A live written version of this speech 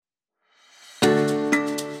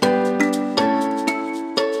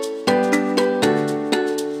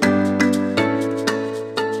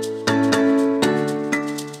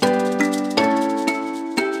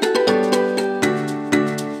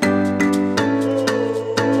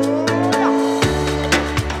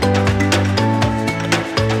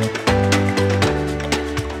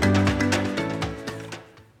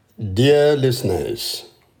Dear listeners,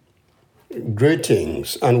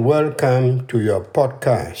 greetings and welcome to your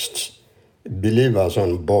podcast, Believers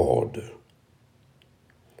on Board.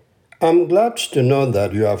 I'm glad to know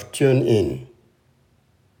that you have tuned in.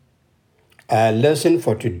 Our lesson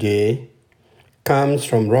for today comes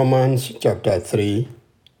from Romans chapter 3,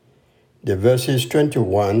 the verses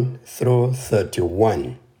 21 through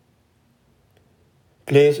 31.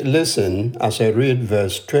 Please listen as I read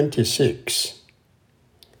verse 26.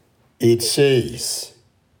 It says,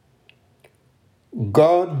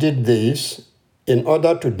 God did this in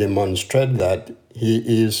order to demonstrate that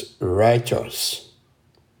He is righteous,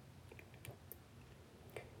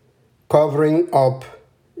 covering up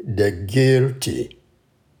the guilty.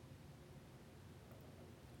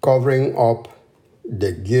 Covering up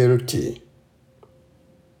the guilty.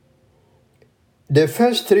 The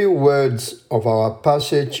first three words of our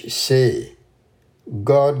passage say,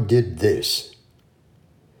 God did this.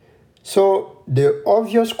 So the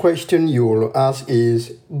obvious question you will ask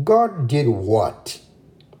is, God did what?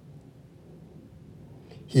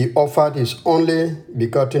 He offered His only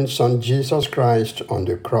begotten Son, Jesus Christ, on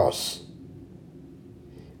the cross.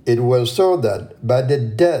 It was so that by the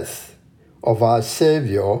death of our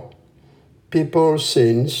Savior, people's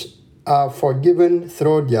sins are forgiven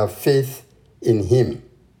through their faith in Him.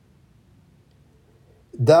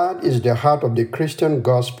 That is the heart of the Christian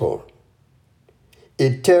gospel.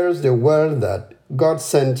 It tells the world that God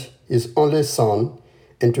sent His only Son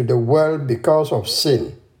into the world because of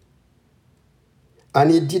sin. And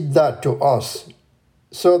He did that to us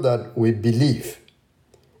so that we believe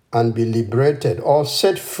and be liberated or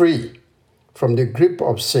set free from the grip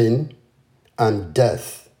of sin and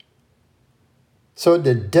death. So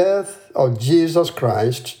the death of Jesus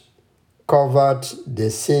Christ covered the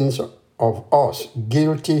sins of us,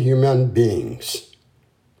 guilty human beings.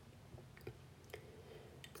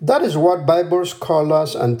 That is what Bible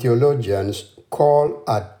scholars and theologians call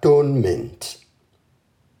atonement.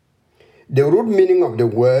 The root meaning of the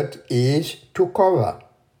word is to cover.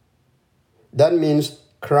 That means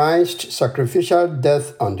Christ's sacrificial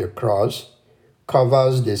death on the cross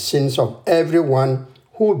covers the sins of everyone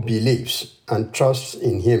who believes and trusts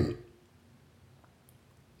in Him.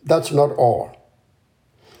 That's not all.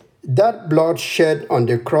 That blood shed on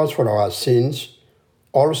the cross for our sins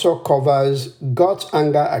also covers God's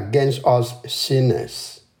anger against us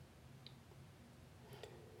sinners.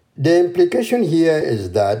 The implication here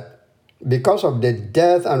is that because of the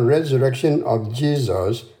death and resurrection of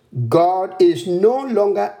Jesus, God is no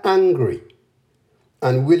longer angry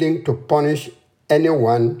and willing to punish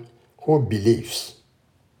anyone who believes.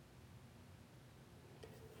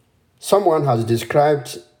 Someone has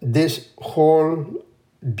described this whole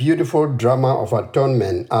beautiful drama of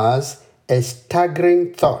atonement as a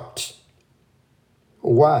staggering thought.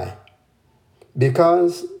 Why?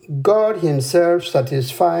 Because God Himself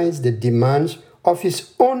satisfies the demands of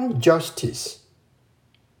His own justice.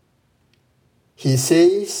 He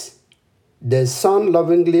says, the Son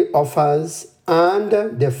lovingly offers and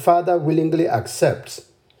the Father willingly accepts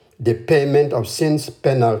the payment of sin's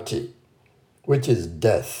penalty, which is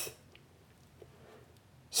death.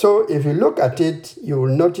 So if you look at it, you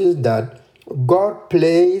will notice that God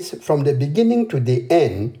plays from the beginning to the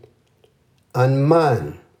end, and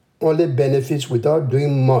man only benefits without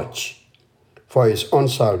doing much for his own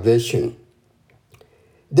salvation.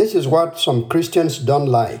 This is what some Christians don't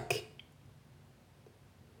like.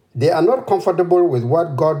 They are not comfortable with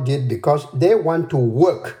what God did because they want to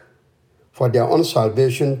work for their own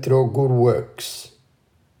salvation through good works.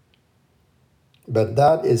 But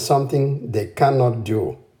that is something they cannot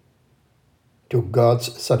do to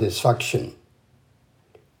God's satisfaction.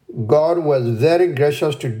 God was very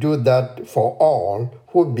gracious to do that for all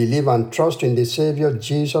who believe and trust in the Savior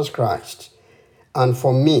Jesus Christ. And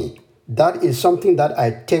for me, that is something that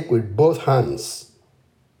I take with both hands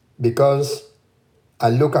because I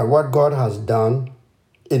look at what God has done.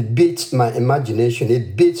 It beats my imagination,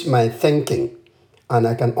 it beats my thinking, and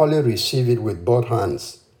I can only receive it with both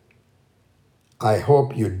hands. I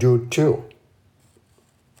hope you do too.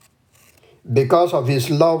 Because of His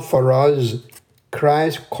love for us,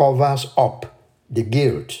 Christ covers up the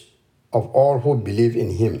guilt of all who believe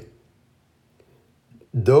in Him.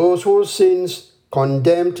 Those whose sins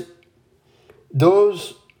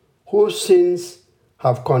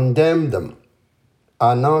have condemned them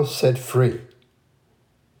are now set free.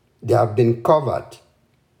 They have been covered.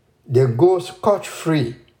 They go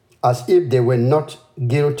scot-free as if they were not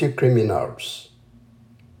guilty criminals.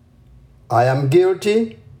 I am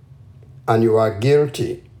guilty and you are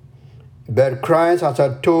guilty. But Christ has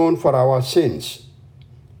atoned for our sins.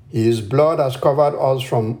 His blood has covered us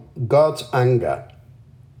from God's anger.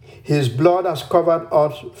 His blood has covered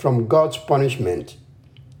us from God's punishment.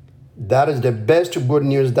 That is the best good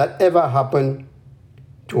news that ever happened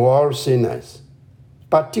to all sinners,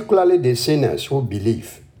 particularly the sinners who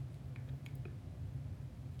believe.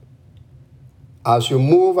 As you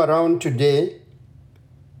move around today,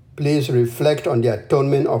 please reflect on the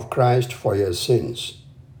atonement of Christ for your sins.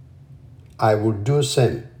 I will do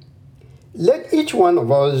same. Let each one of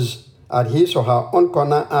us at his or her own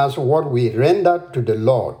corner ask what we render to the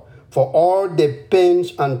Lord for all the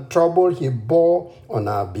pains and trouble he bore on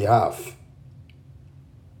our behalf.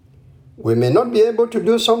 We may not be able to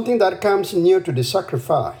do something that comes near to the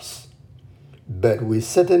sacrifice, but we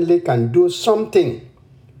certainly can do something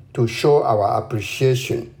to show our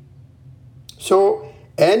appreciation. So,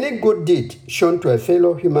 any good deed shown to a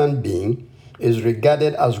fellow human being is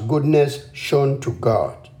regarded as goodness shown to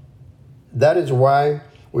God. That is why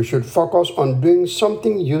we should focus on doing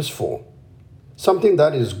something useful, something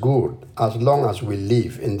that is good as long as we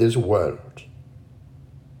live in this world.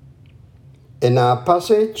 In our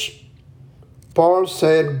passage, Paul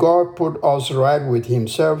said God put us right with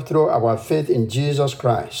himself through our faith in Jesus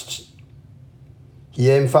Christ. He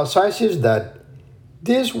emphasizes that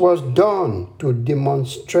this was done to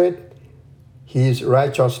demonstrate his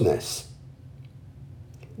righteousness.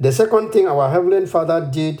 The second thing our Heavenly Father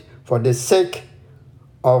did for the sake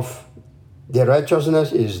of the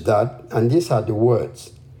righteousness is that, and these are the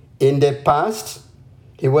words, in the past,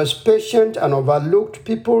 he was patient and overlooked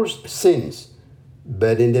people's sins,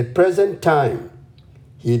 but in the present time,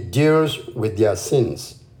 he deals with their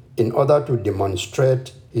sins in order to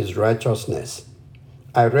demonstrate his righteousness.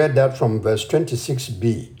 I read that from verse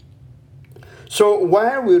 26b. So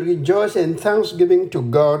while we rejoice in thanksgiving to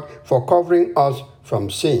God for covering us from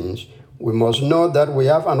sins, we must know that we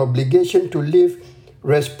have an obligation to live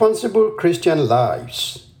responsible Christian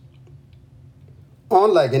lives.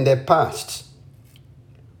 Unlike in the past,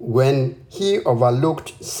 when he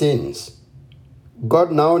overlooked sins,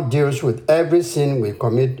 God now deals with every sin we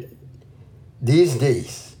commit these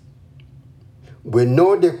days. We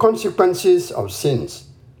know the consequences of sins,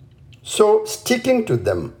 so sticking to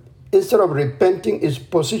them instead of repenting is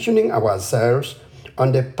positioning ourselves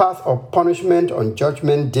on the path of punishment on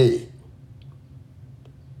Judgment Day.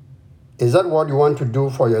 Is that what you want to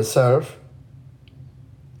do for yourself?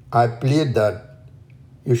 I plead that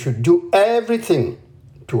you should do everything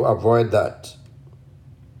to avoid that.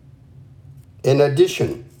 In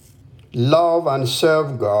addition, love and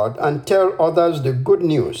serve God and tell others the good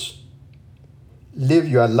news. Live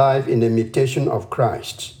your life in imitation of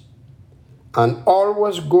Christ, and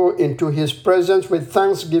always go into his presence with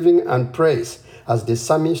thanksgiving and praise, as the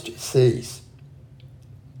psalmist says.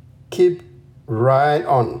 Keep right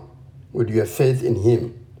on with your faith in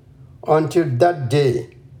him until that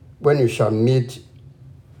day when you shall meet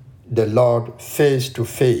the Lord face to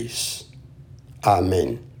face.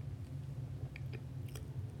 Amen.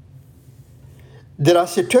 There are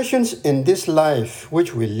situations in this life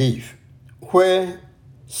which we live where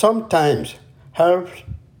sometimes help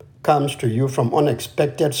comes to you from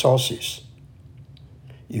unexpected sources.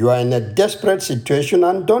 You are in a desperate situation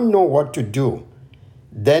and don't know what to do.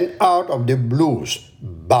 Then out of the blues,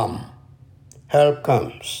 bam, help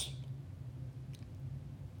comes.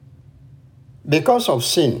 Because of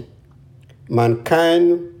sin,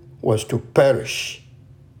 mankind was to perish.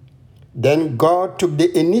 Then God took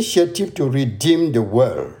the initiative to redeem the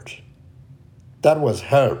world. That was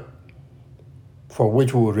help, for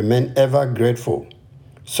which we will remain ever grateful.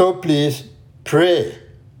 So please pray,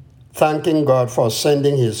 thanking God for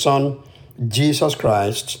sending his Son, Jesus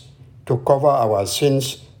Christ, to cover our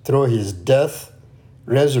sins through his death,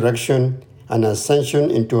 resurrection, and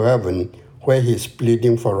ascension into heaven, where he is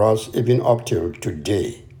pleading for us even up till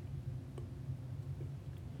today.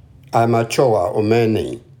 I'm Achoa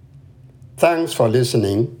Omeni. Thanks for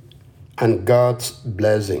listening, and God's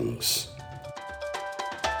blessings.